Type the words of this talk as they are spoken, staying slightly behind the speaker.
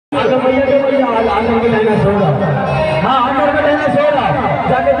अंदर में डायनासोर हाँ अंदर में डायनासोर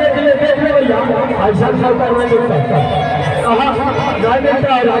जाके देख ले भैया ऐसा सरकार में मिलता है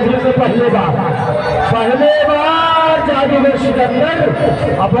राजगीर में पहले बार जादूगर सिकंदर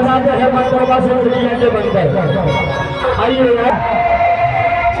अपना जो है मंदरवा से दुनिया के बंदर आइए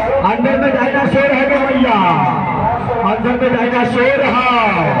अंदर में डायनासोर है भैया अंदर में डायनासोर है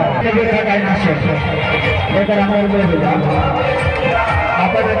देखा डायनासोर लेकर अंदर में मिला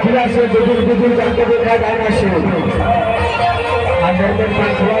अपन अखिला से बुजुर्ग जाके देखा डायनासोर अंदर में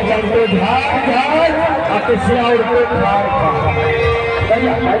पंखुआ चलते झाड़ आपके सिया उड़ते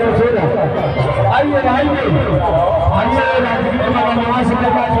डायनासोर आइए आइए राजगीर malmas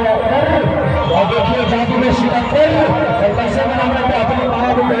और देखिए जादू में सिकंदर और कैसे बनाते अपनी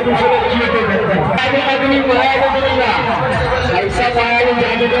माया को आदमी ऐसा माया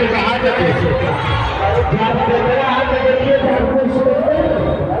जादूगर कहा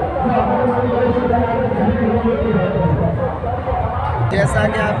जैसा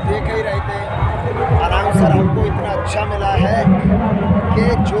कि आप देख ही रहे थे अनाउंसर हमको इतना अच्छा मिला है कि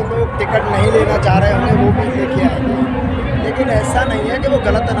जो लोग टिकट नहीं लेना चाह रहे होंगे वो भी लेके आएंगे, लेकिन ऐसा नहीं है कि वो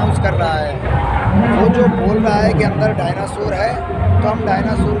गलत अनाउंस कर रहा है। वो जो बोल रहा है कि अंदर डायनासोर है तो हम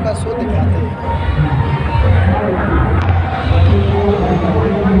डायनासोर का शो दिखाते हैं।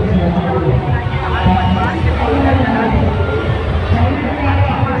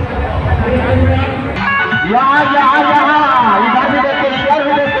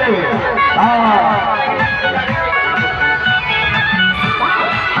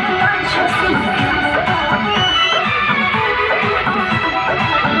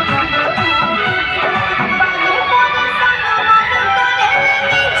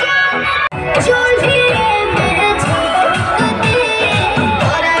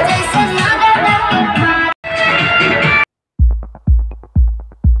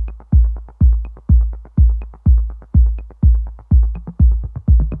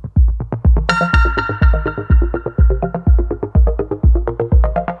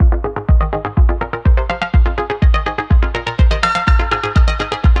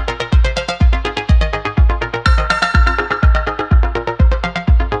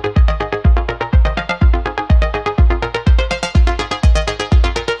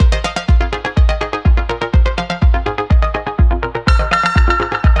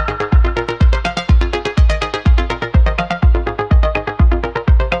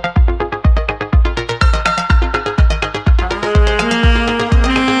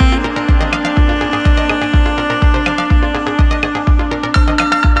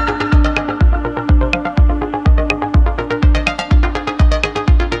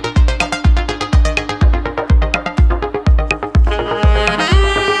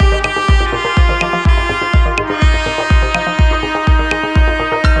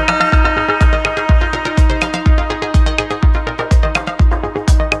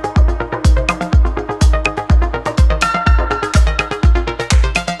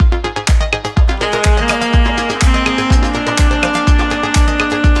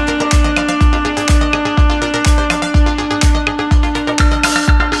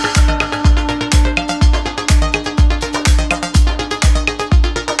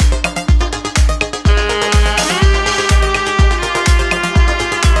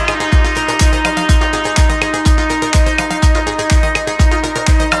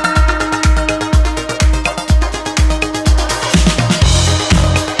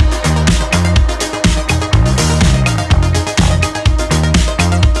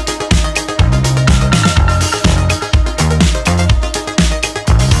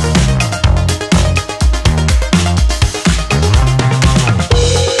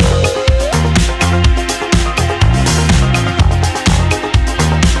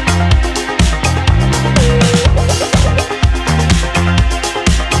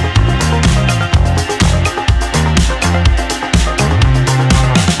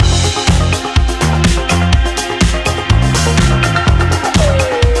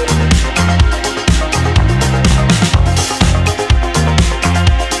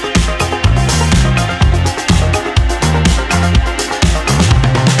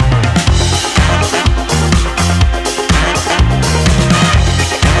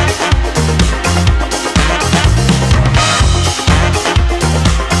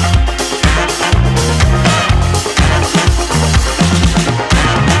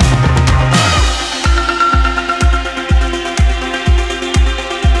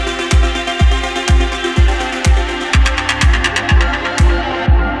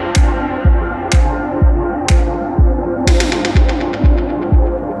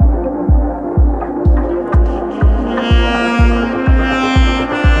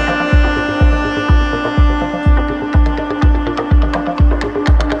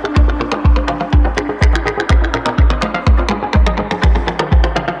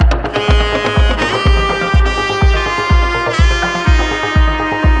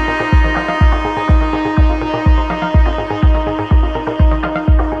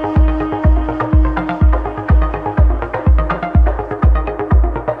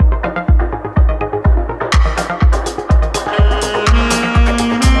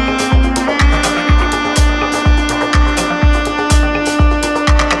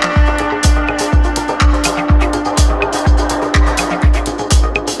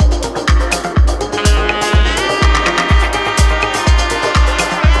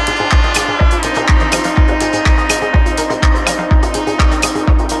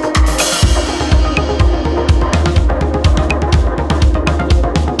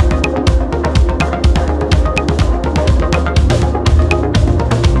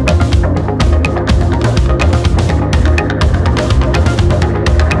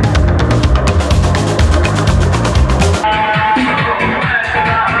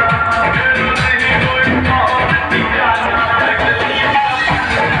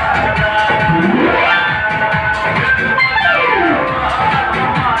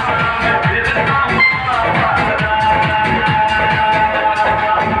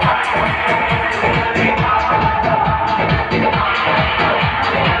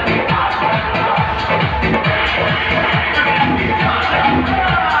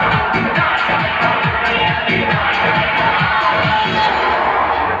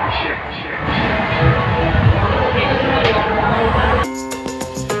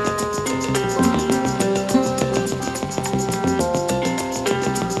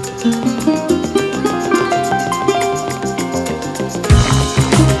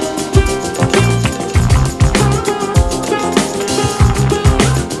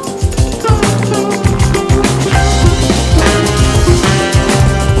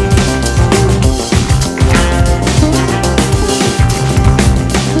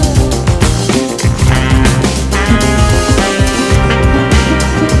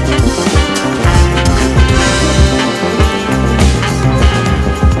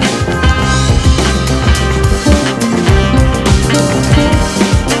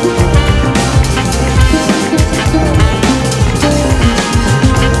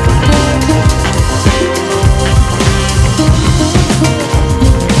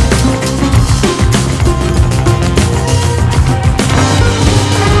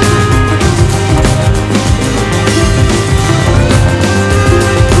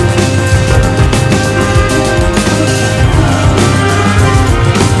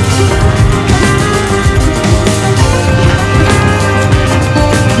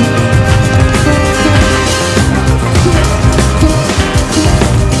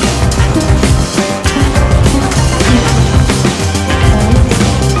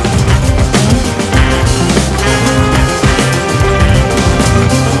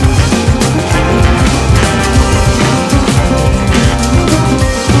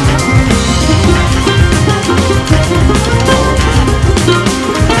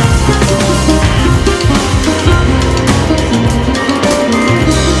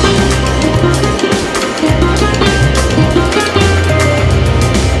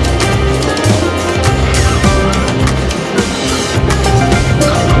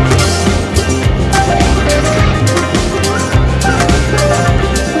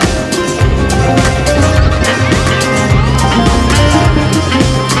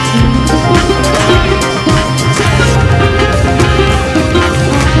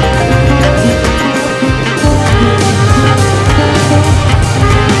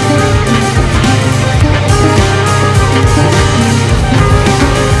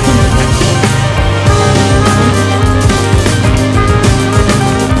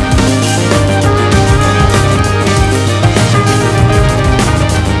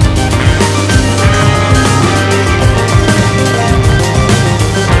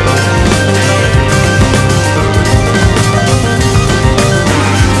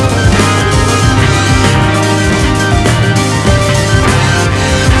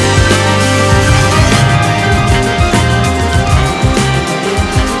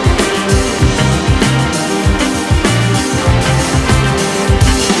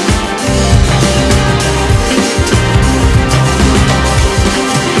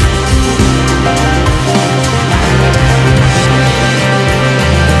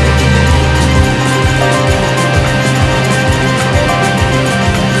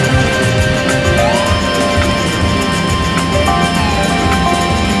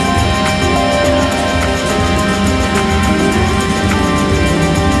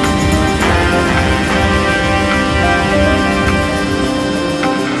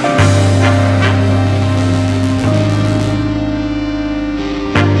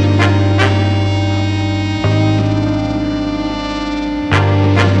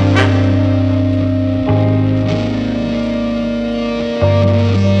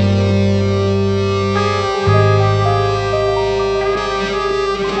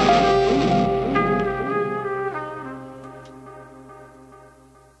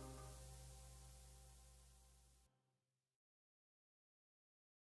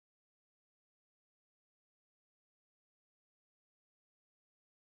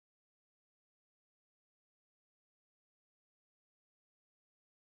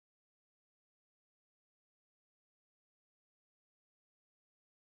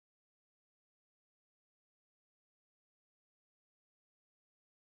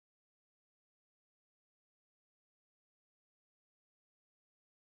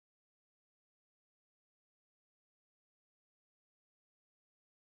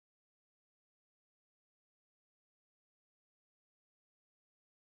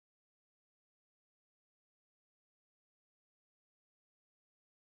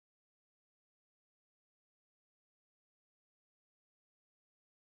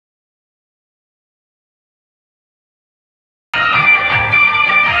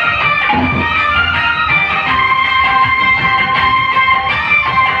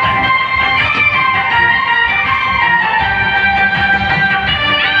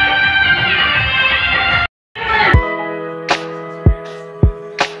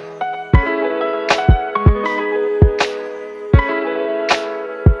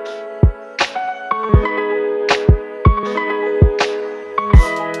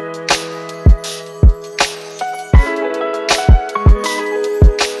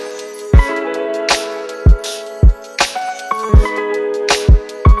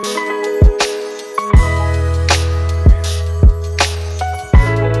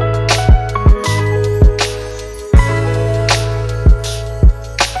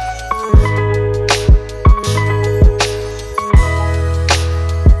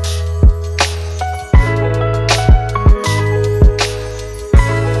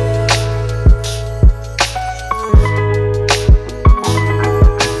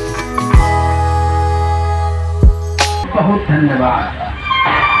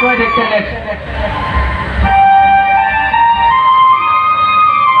 कोई देखते next.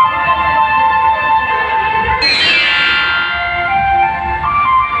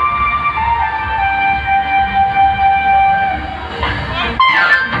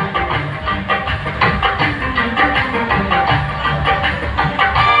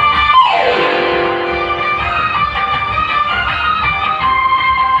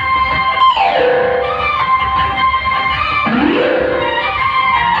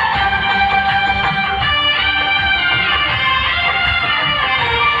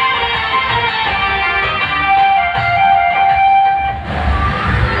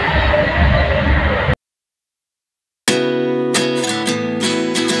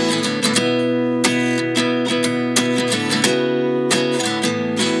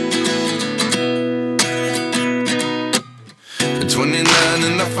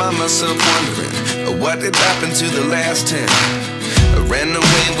 Myself wondering what did happen to the last 10. I ran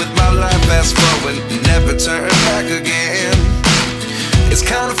away with my life, fast forward, never turn back again. It's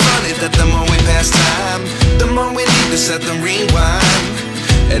kind of funny that the more we pass time, the more we need to set the rewind.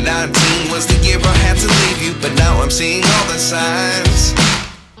 And 19 was the year I had to leave you, but now I'm seeing all the signs.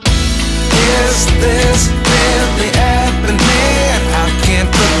 Is this really happening? I can't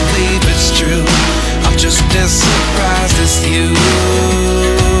believe it's true. I'm just as surprised as you.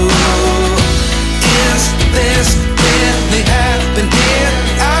 Is this really happening?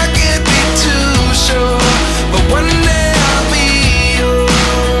 I can't be too sure, but one day I'll be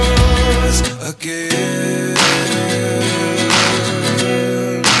yours again.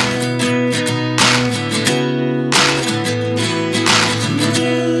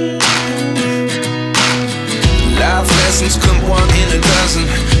 Life lessons come one in a dozen.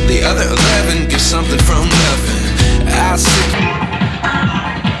 The other 11 get something from nothing. I sit